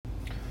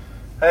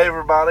Hey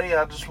everybody,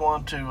 I just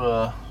want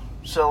to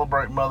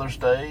celebrate Mother's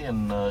Day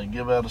and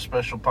give out a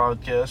special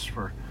podcast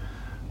for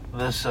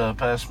this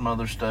past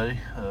Mother's Day.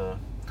 The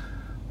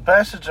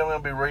passage I'm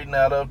going to be reading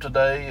out of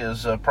today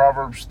is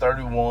Proverbs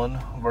 31,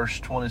 verse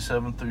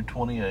 27 through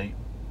 28.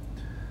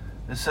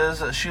 It says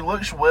that she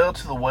looks well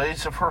to the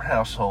ways of her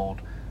household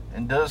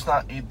and does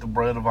not eat the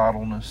bread of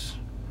idleness.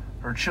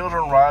 Her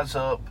children rise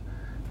up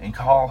and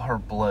call her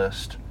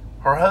blessed.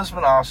 Her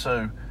husband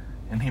also,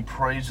 and he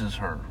praises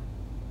her.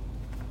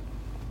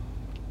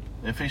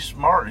 If he's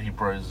smart, he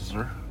praises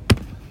her.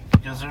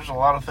 Because there's a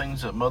lot of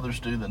things that mothers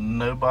do that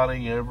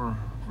nobody ever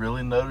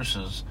really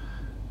notices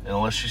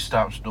unless she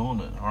stops doing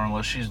it, or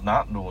unless she's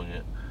not doing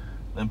it.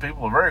 Then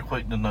people are very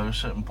quick to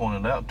notice it and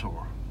point it out to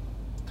her.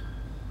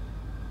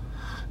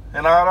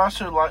 And I'd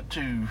also like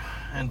to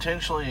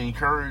intentionally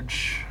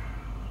encourage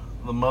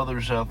the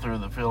mothers out there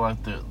that feel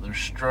like they're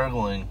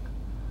struggling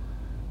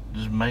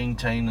just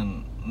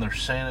maintaining their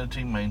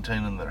sanity,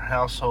 maintaining their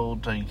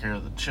household, taking care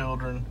of the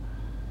children,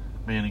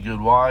 being a good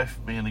wife,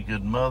 being a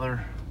good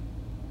mother.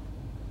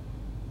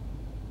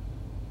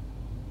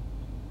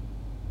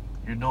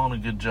 You're doing a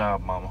good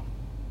job, Mama.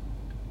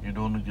 You're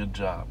doing a good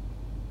job.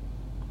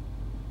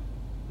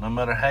 No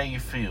matter how you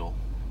feel,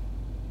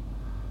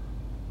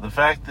 the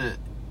fact that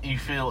you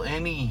feel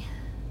any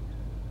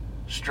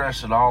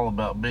stress at all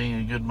about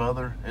being a good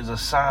mother is a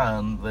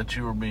sign that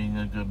you are being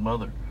a good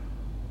mother.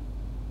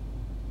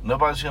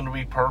 Nobody's going to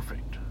be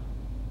perfect.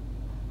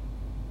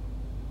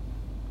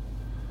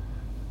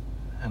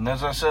 And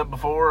as I said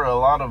before, a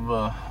lot of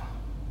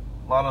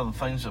the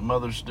things that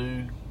mothers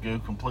do go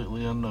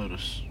completely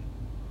unnoticed.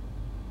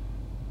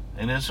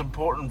 And it's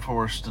important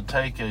for us to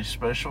take a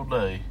special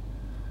day.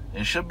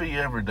 It should be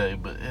every day,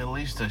 but at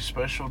least a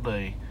special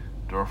day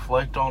to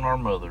reflect on our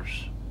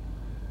mothers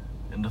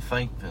and to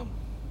thank them,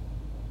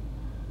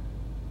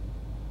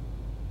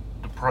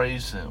 to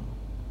praise them.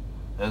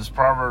 As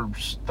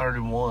Proverbs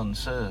 31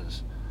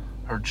 says,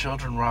 her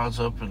children rise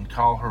up and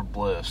call her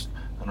blessed,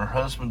 and her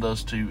husband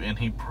does too, and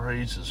he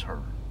praises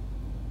her.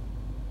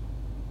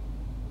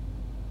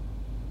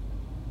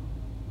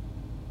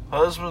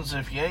 Husbands,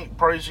 if you ain't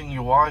praising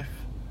your wife,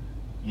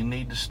 you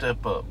need to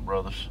step up,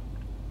 brothers.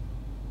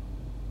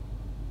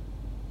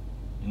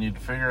 You need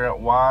to figure out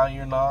why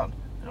you're not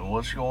and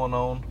what's going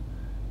on,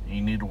 and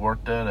you need to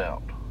work that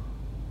out.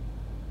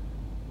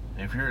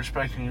 If you're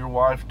expecting your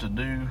wife to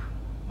do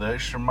the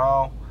extra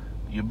mile,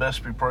 you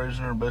best be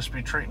praising her, best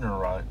be treating her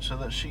right, so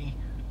that she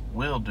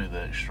will do the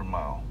extra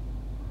mile.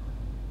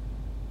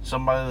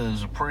 Somebody that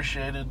is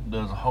appreciated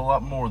does a whole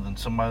lot more than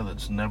somebody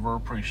that's never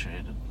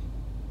appreciated.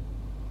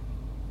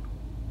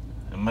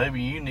 And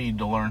maybe you need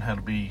to learn how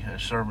to be a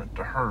servant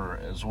to her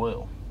as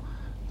well.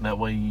 That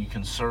way you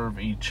can serve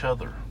each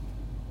other.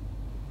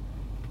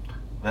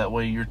 That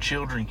way your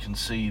children can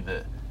see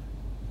that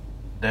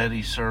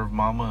Daddy served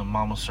Mama and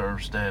Mama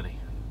serves Daddy.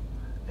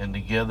 And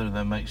together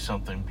they make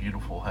something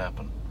beautiful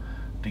happen.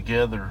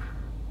 Together,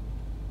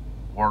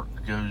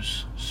 work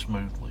goes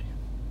smoothly.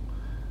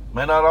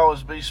 May not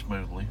always be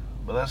smoothly,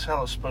 but that's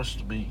how it's supposed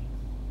to be.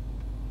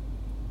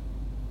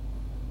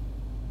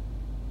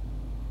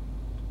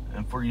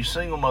 And for you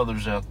single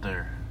mothers out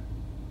there,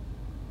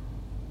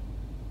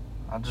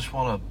 I just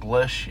want to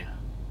bless you.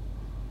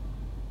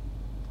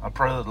 I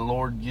pray that the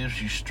Lord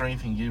gives you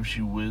strength and gives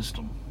you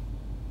wisdom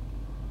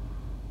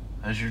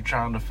as you're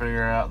trying to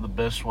figure out the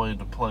best way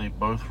to play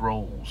both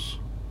roles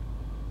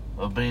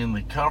of being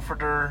the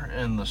comforter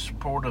and the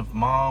supportive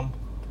mom,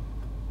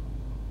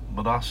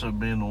 but also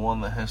being the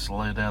one that has to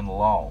lay down the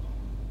law.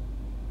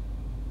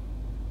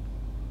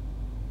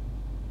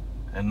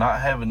 And not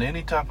having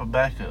any type of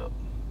backup.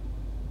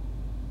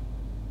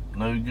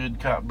 No good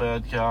cop,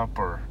 bad cop,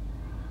 or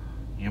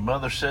your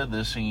mother said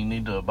this and you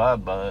need to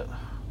abide by it.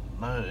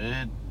 No,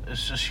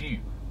 it's just you.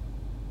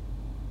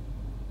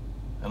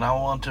 And I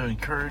want to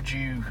encourage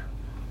you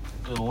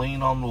to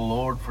lean on the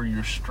Lord for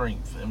your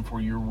strength and for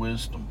your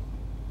wisdom.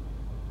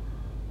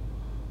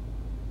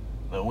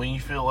 That when you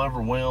feel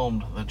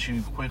overwhelmed, that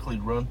you quickly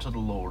run to the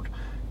Lord.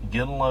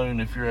 Get alone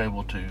if you're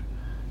able to.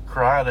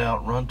 Cry it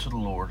out, run to the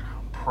Lord.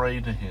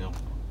 Pray to Him.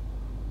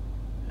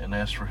 And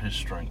ask for His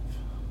strength.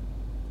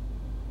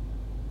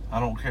 I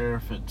don't care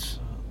if it's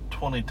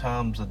 20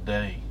 times a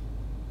day.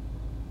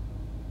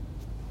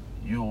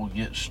 You will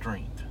get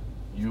strength.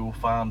 You will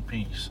find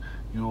peace.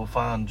 You will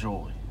find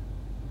joy.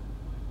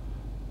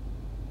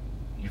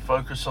 You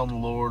focus on the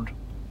Lord,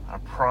 I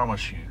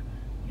promise you,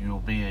 you will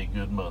be a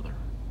good mother.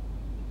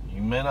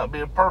 You may not be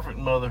a perfect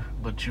mother,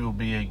 but you will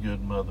be a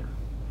good mother.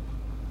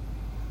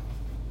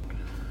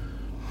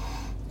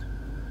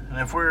 And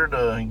if we were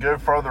to go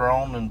further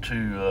on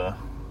into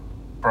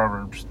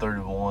Proverbs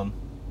 31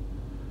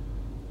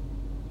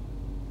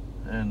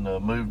 and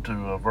move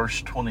to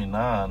verse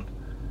 29,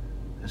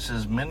 it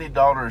says, many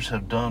daughters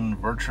have done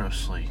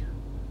virtuously,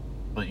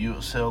 but you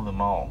excel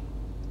them all.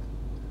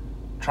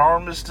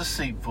 Charm is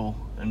deceitful,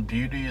 and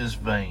beauty is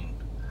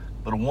vain,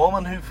 but a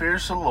woman who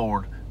fears the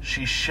Lord,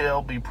 she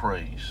shall be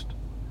praised.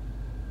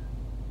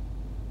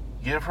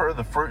 Give her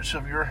the fruits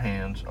of your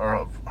hands, or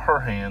of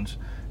her hands,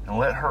 and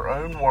let her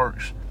own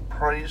works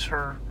praise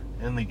her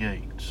in the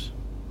gates.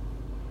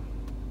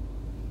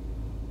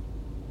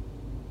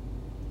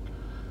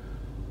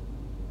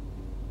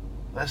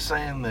 That's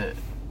saying that,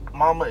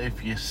 Mama,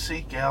 if you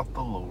seek out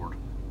the Lord,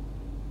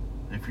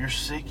 if you're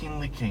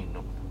seeking the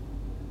kingdom,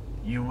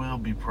 you will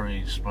be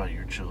praised by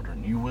your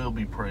children. You will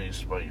be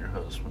praised by your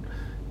husband.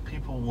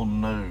 People will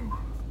know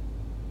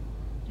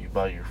you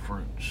by your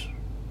fruits.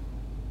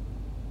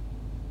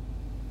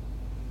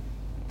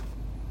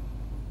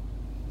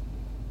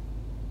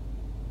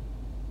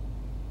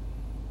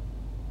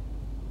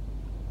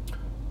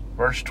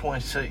 Verse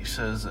 26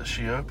 says that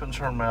she opens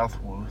her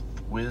mouth with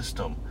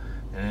wisdom,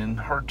 and in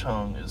her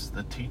tongue is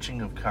the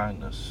teaching of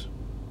kindness.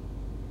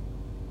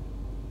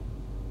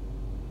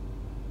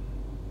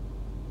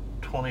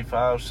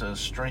 25 says,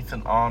 strength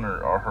and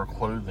honor are her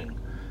clothing,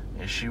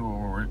 and she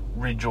will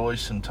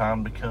rejoice in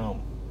time to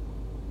come.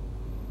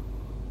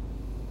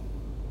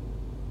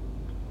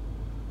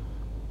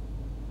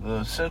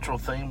 The central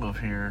theme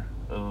of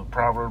the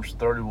Proverbs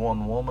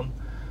 31 woman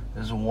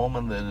is a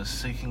woman that is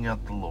seeking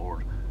out the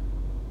Lord,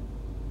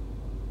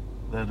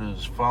 that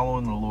is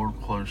following the Lord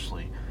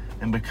closely.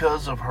 And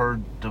because of her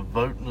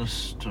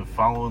devoutness to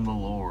following the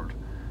Lord,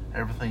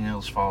 everything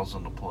else falls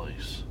into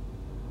place.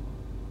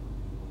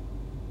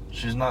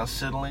 She's not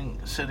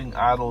sitting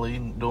idly,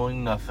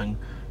 doing nothing.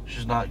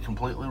 She's not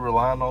completely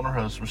relying on her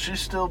husband.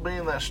 She's still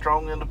being that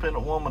strong,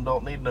 independent woman,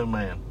 don't need no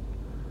man.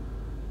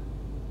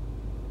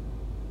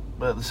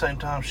 But at the same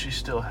time, she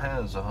still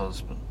has a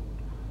husband.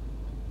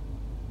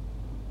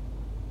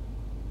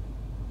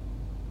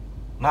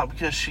 Not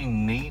because she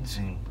needs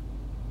him,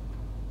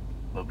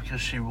 but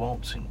because she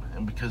wants him,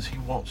 and because he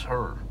wants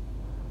her,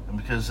 and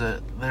because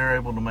they're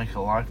able to make a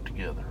life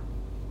together.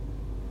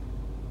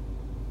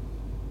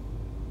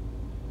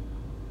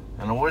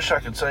 And I wish I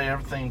could say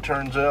everything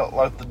turns out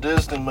like the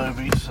Disney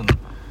movies and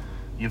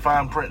you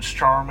find Prince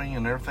Charming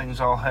and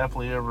everything's all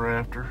happily ever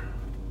after.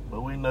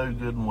 But we know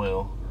good and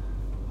well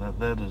that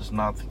that is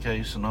not the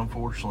case, and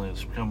unfortunately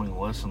it's becoming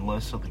less and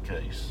less of the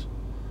case.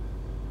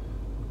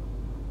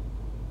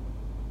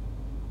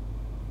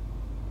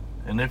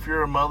 And if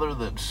you're a mother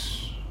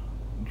that's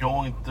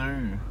going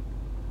through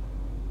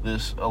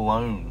this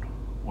alone,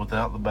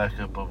 without the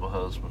backup of a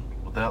husband,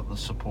 without the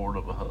support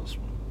of a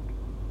husband,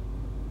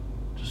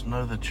 just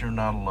know that you're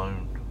not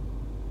alone.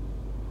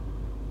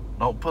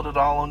 Don't put it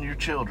all on your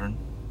children,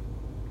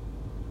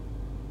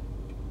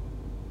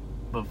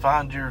 but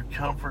find your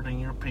comfort and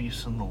your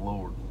peace in the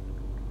Lord.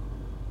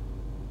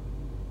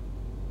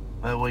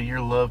 That way your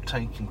love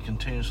tank can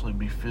continuously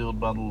be filled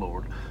by the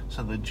Lord,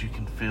 so that you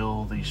can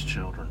fill these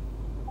children.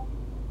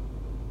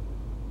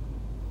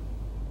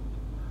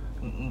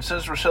 And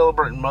since we're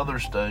celebrating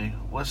Mother's Day,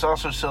 let's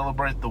also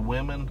celebrate the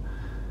women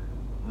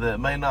that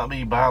may not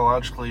be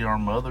biologically our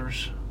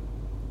mothers,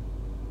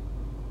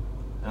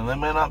 and they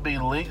may not be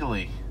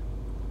legally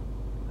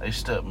a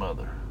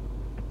stepmother,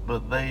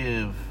 but they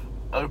have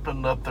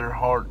opened up their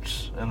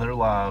hearts and their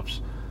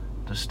lives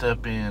to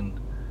step in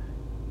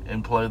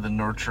and play the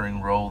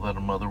nurturing role that a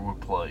mother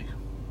would play.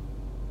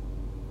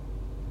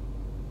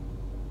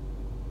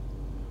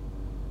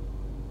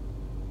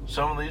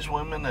 Some of these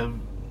women have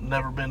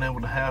never been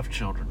able to have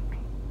children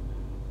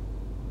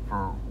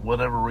for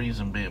whatever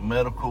reason, be it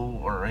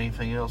medical or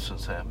anything else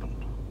that's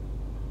happened.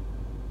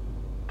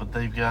 But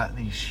they've got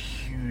these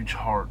huge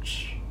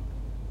hearts.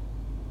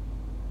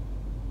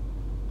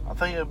 I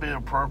think it would be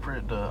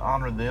appropriate to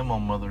honor them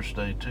on Mother's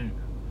Day too.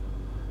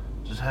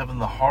 Just having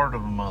the heart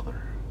of a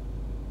mother.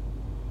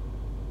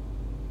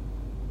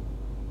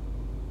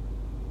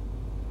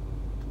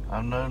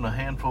 I've known a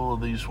handful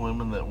of these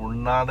women that were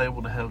not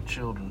able to have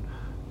children,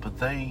 but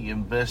they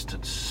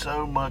invested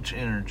so much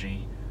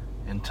energy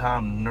and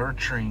time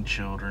nurturing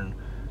children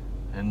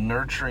and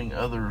nurturing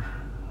other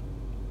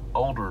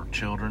older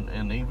children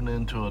and even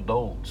into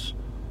adults,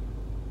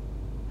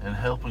 and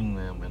helping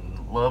them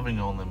and loving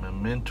on them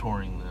and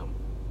mentoring them,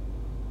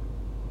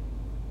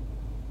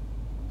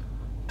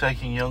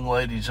 taking young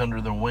ladies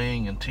under their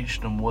wing and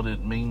teaching them what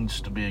it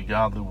means to be a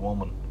godly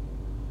woman.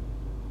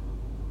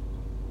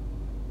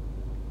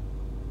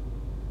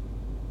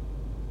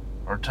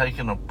 Or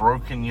taking a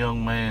broken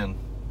young man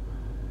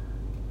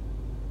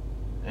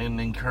and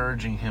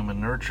encouraging him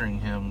and nurturing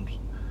him,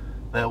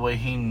 that way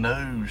he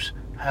knows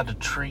how to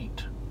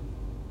treat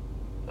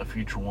a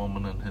future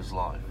woman in his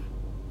life.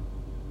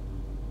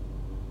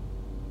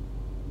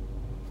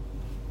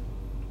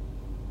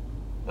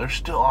 They're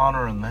still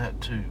honoring that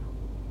too.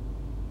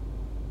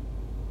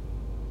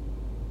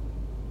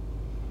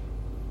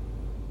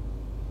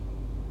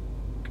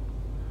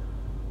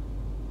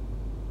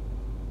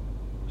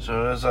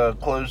 So as I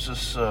close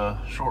this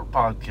short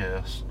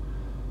podcast,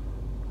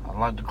 I'd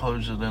like to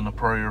close it in a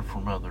prayer for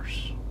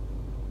mothers.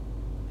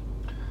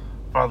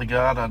 Father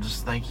God, I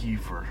just thank you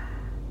for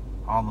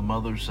all the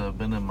mothers that have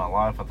been in my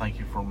life. I thank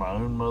you for my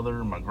own mother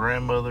and my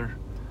grandmother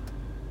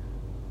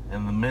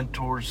and the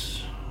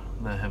mentors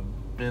that have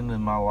been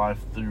in my life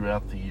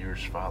throughout the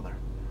years, Father.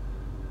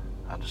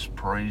 I just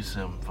praise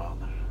them,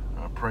 Father.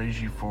 I praise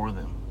you for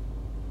them.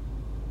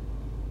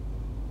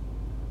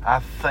 I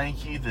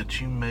thank you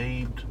that you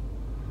made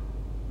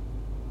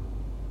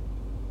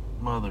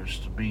mothers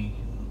to be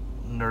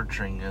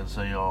nurturing as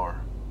they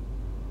are.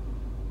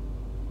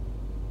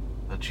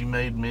 That you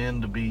made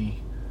men to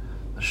be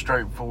the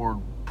straightforward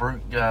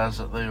brute guys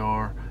that they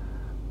are,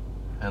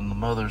 and the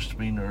mothers to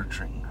be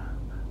nurturing.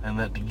 And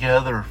that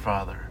together,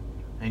 Father,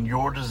 in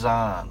your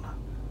design,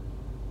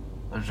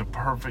 there's a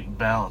perfect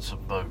balance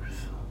of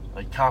both,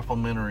 a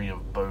complementary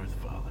of both,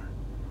 Father.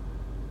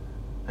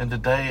 And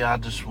today I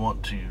just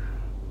want to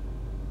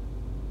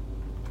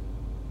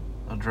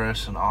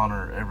address and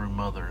honor every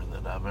mother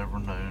that I've ever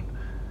known.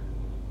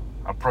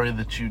 I pray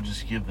that you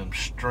just give them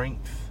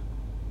strength,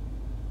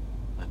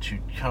 that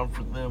you'd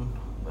comfort them,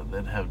 that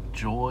they'd have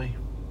joy.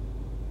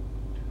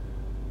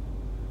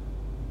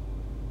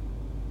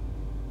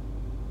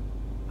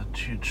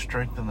 That you'd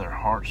strengthen their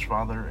hearts,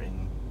 Father,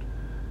 and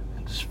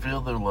just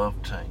fill their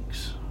love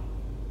tanks.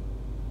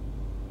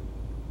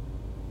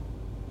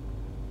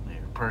 In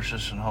your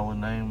precious and holy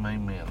name,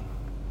 amen.